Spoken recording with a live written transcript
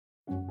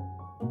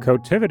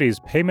Cotiviti's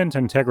Payment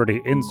Integrity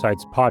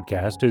Insights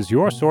podcast is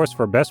your source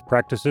for best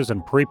practices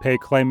in prepay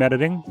claim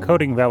editing,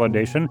 coding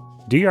validation,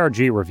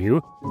 DRG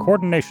review,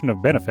 coordination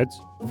of benefits,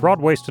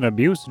 fraud, waste and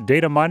abuse,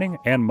 data mining,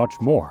 and much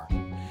more.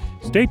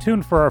 Stay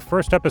tuned for our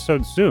first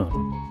episode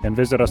soon, and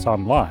visit us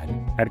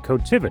online at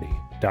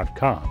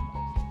cotiviti.com.